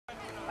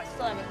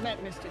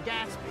met Mr.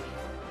 Gratsby.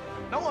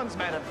 No one's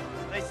met him.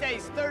 They say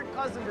he's third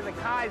cousin to the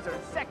Kaiser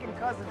and second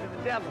cousin to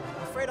the devil.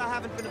 I'm afraid I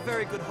haven't been a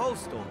very good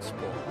host, old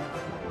sport.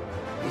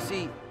 You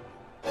see,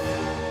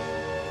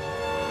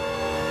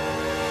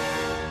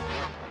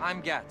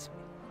 I'm Gratsby.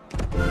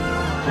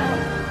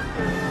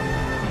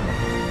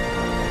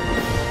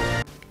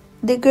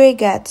 The Great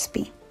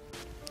Gatsby.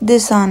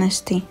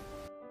 Dishonesty.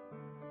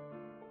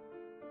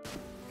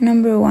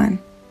 Number 1.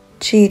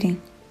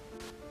 Cheating.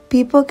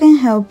 People can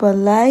help but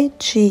lie,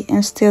 cheat,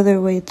 and steal their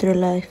way through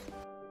life.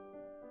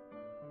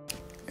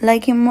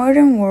 Like in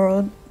modern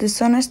world,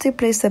 dishonesty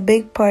plays a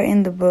big part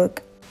in the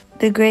book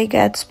The Great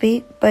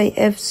Gatsby by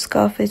F.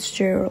 Scott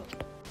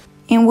Fitzgerald,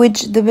 in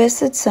which the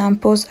best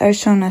examples are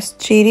shown as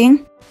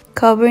cheating,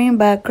 covering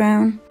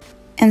background,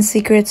 and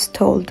secrets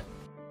told.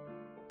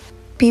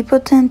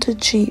 People tend to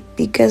cheat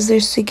because they're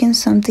seeking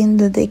something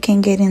that they can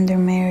get in their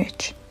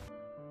marriage.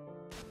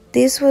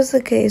 This was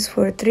the case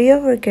for 3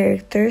 of our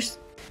characters,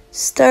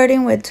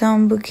 starting with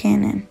Tom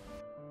Buchanan.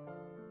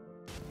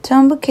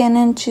 Tom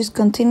Buchanan cheats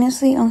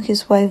continuously on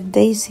his wife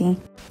Daisy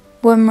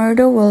with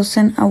Myrtle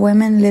Wilson, a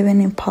woman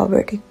living in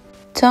poverty.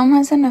 Tom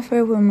has an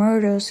affair with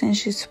Myrtle since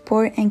she's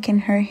poor and can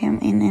hurt him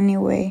in any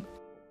way.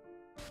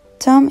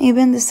 Tom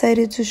even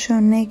decided to show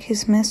Nick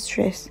his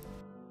mistress,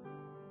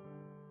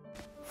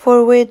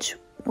 for which,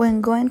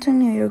 when going to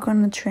New York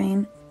on a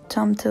train,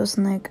 Tom tells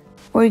Nick,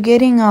 "We're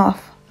getting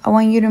off. I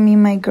want you to meet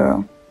my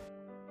girl."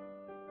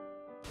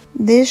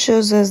 This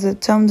shows us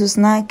that Tom does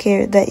not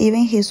care that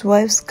even his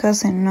wife's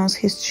cousin knows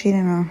he's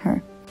cheating on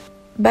her.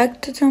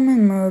 Back to Tom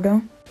and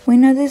Myrtle. We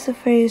know this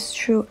affair is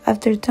true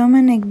after Tom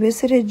and Nick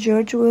visited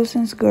George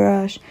Wilson's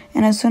garage,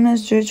 and as soon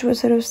as George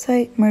was out of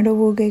sight, Myrtle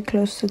will get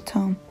close to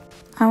Tom.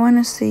 "I want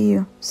to see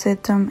you,"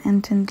 said Tom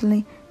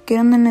intently. "Get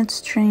on the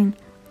next train."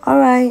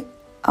 "Alright,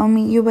 I'll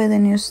meet you by the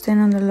newsstand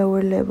on the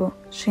lower level,"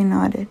 she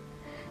nodded,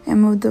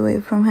 and moved away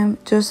from him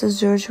just as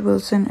George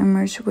Wilson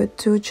emerged with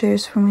 2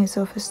 chairs from his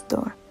office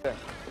door.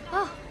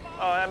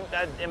 I'm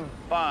in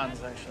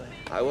Bonds, actually.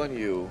 I want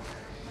you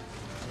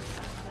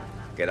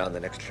to get on the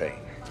next train.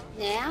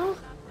 Now?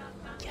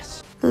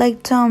 Yes.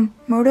 Like Tom,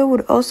 Myrtle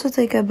would also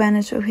take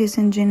advantage of his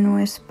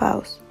ingenuous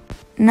spouse.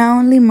 Not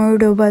only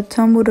Myrtle, but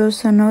Tom would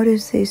also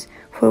notice this,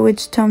 for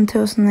which Tom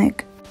tells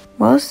Nick,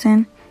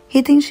 "Wilson,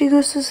 he thinks she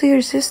goes to see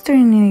her sister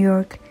in New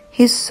York.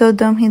 He's so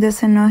dumb he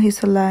doesn't know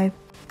he's alive."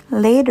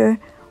 Later,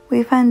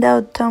 we find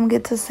out Tom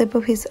gets a sip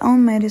of his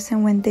own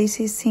medicine when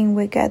Daisy's seen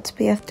with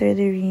Gratsby after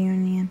the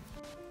reunion.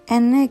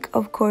 And Nick,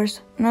 of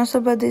course, knows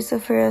about this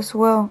affair as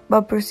well,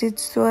 but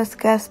proceeds to ask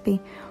Gratsby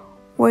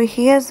where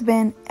he has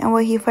been and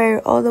why he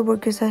fired all the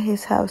workers at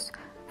his house,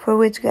 for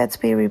which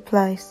Gratsby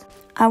replies,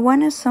 "I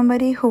wanted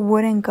somebody who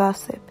wouldn't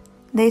gossip.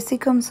 Daisy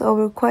comes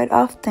over quite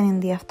often in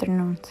the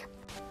afternoons."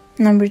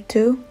 Number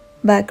 2.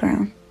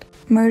 Background.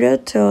 Myrtle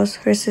tells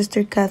her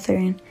sister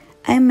Catherine,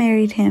 "I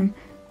married him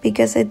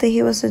because I thought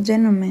he was a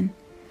gentleman.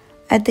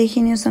 I thought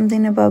he knew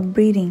something about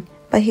breeding,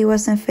 but he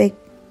wasn't fake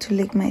to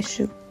lick my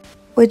shoe,"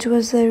 which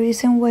was the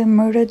reason why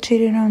Myrtle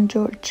cheated on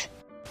George.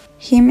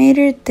 He made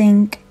her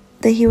think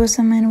that he was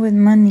a man with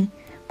money,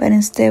 but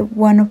instead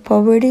one of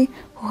poverty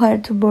who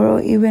had to borrow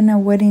even a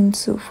wedding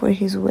suit for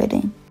his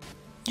wedding.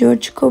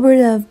 George covered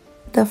up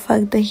the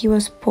fact that he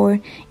was poor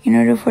in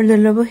order for the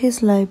love of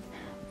his life,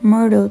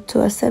 Myrtle,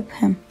 to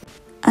accept him.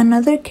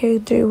 Another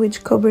character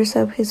which covers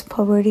up his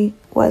poverty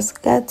was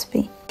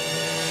Gratsby.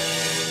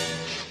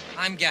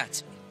 I'm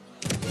Gratsby.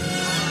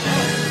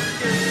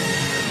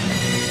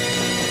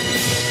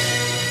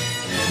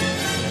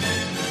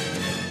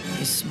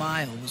 His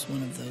smile was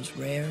one of those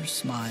rare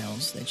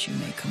smiles that you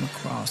may come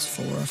across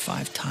 4 or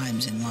 5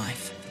 times in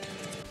life.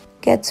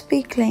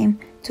 Gratsby claimed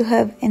to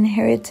have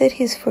inherited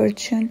his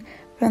fortune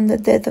from the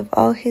death of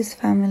all his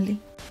family.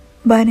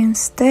 But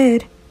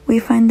instead, we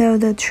find out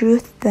the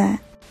truth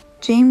that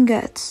James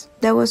Gatz,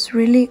 that was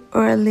really,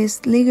 or at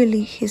least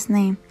legally, his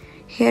name.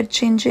 He had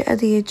changed it at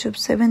the age of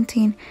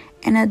 17,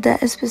 and at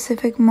that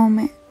specific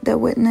moment that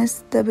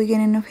witnessed the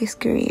beginning of his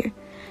career.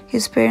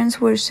 His parents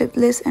were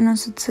shiftless and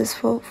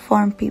unsuccessful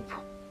farm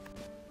people.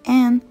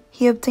 And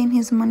he obtained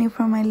his money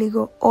from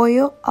illegal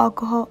oil,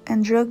 alcohol,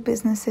 and drug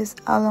businesses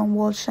along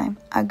Walsheim,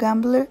 a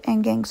gambler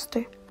and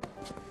gangster.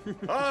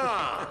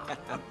 Ah!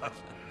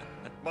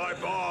 My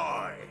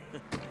boy!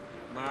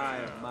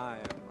 Maya.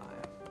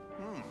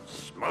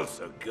 Smells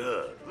so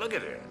good. Look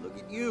at it. Look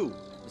at you.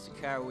 Mr.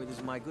 Carraway, this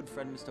is my good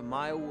friend, Mr.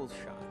 Maya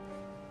Wolfshot.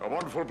 A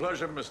wonderful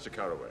pleasure, Mr.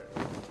 Carraway.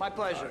 My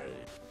pleasure.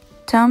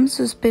 Tom,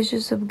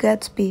 suspicious of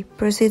Gratsby,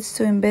 proceeds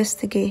to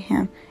investigate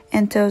him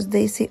and tells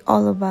Daisy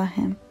all about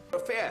him.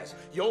 Affairs.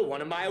 You're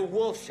one of my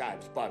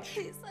Wolfsheim's bunch.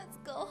 Please, let's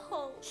go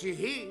home. See,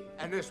 he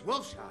and this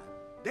Wolfsheim,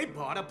 they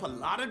bought up a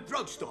lot of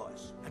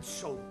drugstores and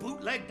sold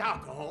bootlegged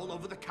alcohol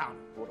over the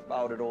counter. What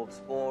about it, old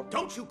sport?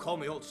 Don't you call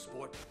me old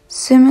sport.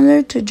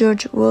 Similar to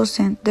George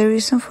Wilson, the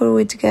reason for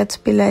which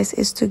Gratsby lies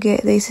is to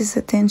get Daisy's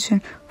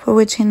attention, for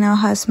which he now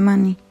has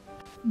money.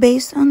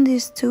 Based on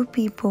these 2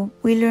 people,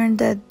 we learned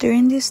that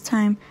during this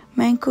time,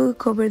 men could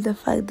cover the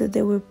fact that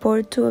they were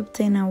poor to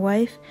obtain a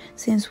wife,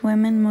 since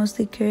women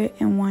mostly cared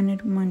and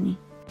wanted money.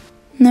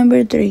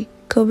 Number 3.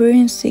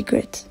 Covering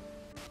secrets.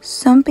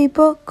 Some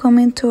people come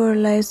into our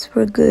lives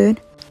for good,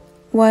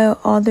 while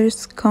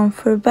others come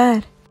for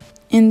bad.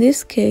 In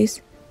this case,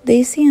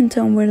 Daisy and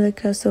Tom were the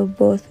cause of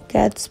both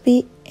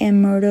Gratsby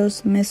and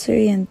Murdo's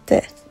misery and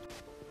death.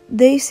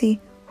 Daisy,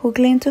 who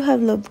claimed to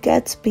have loved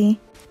Gratsby,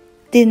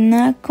 did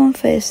not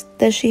confess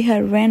that she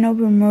had ran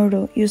over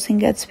Murdo using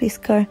Gratsby's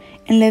car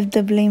and left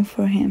the blame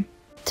for him.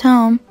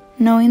 Tom,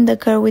 knowing the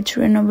car which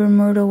ran over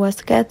Murdo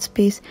was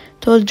Gratsby's,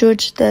 told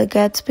George that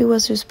Gratsby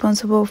was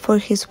responsible for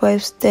his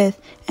wife's death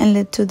and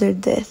led to their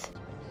death.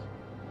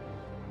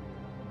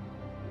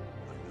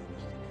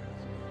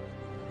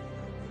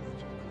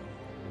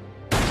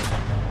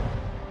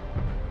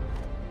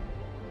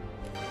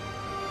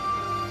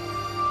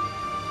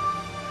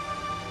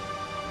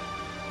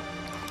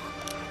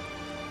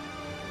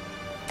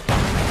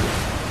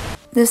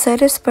 The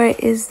saddest part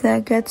is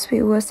that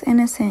Gratsby was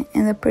innocent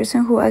and the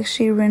person who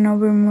actually ran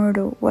over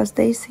Murdo was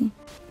Daisy.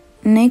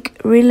 Nick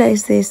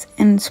realized this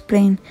and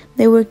explained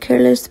they were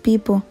careless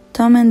people,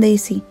 Tom and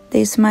Daisy.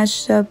 They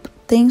smashed up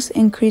things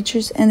and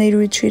creatures and they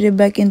retreated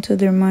back into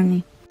their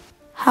money.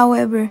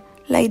 However,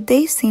 like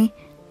Daisy,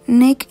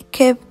 Nick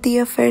kept the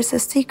affairs a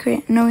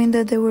secret knowing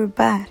that they were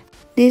bad.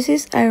 This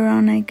is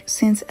ironic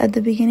since at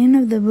the beginning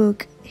of the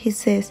book he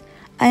says,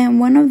 "I am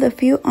one of the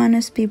few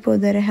honest people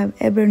that I have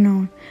ever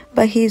known,"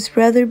 but he is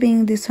rather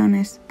being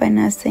dishonest by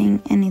not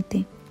saying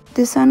anything.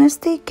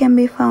 Dishonesty can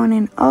be found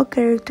in all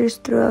characters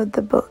throughout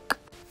the book.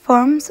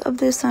 Forms of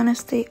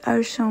dishonesty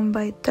are shown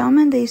by Tom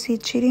and Daisy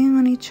cheating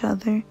on each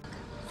other,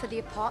 For the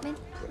apartment?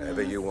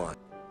 Whatever you want.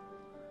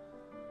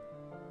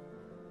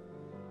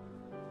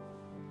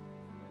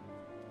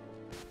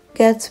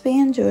 Gratsby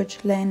and George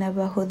lying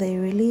about who they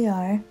really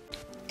are,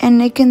 and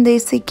Nick and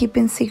Daisy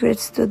keeping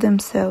secrets to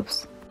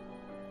themselves.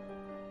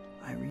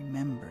 I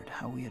remembered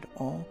how we had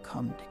all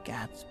come to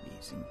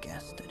Gratsby's and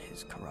guessed at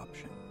his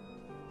corruption,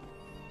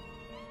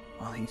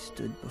 while he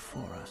stood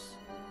before us,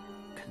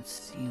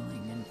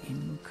 concealing an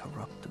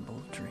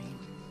incorruptible dream.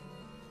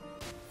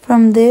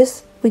 From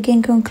this, we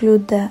can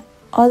conclude that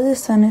all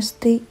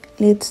dishonesty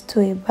leads to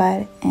a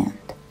bad end.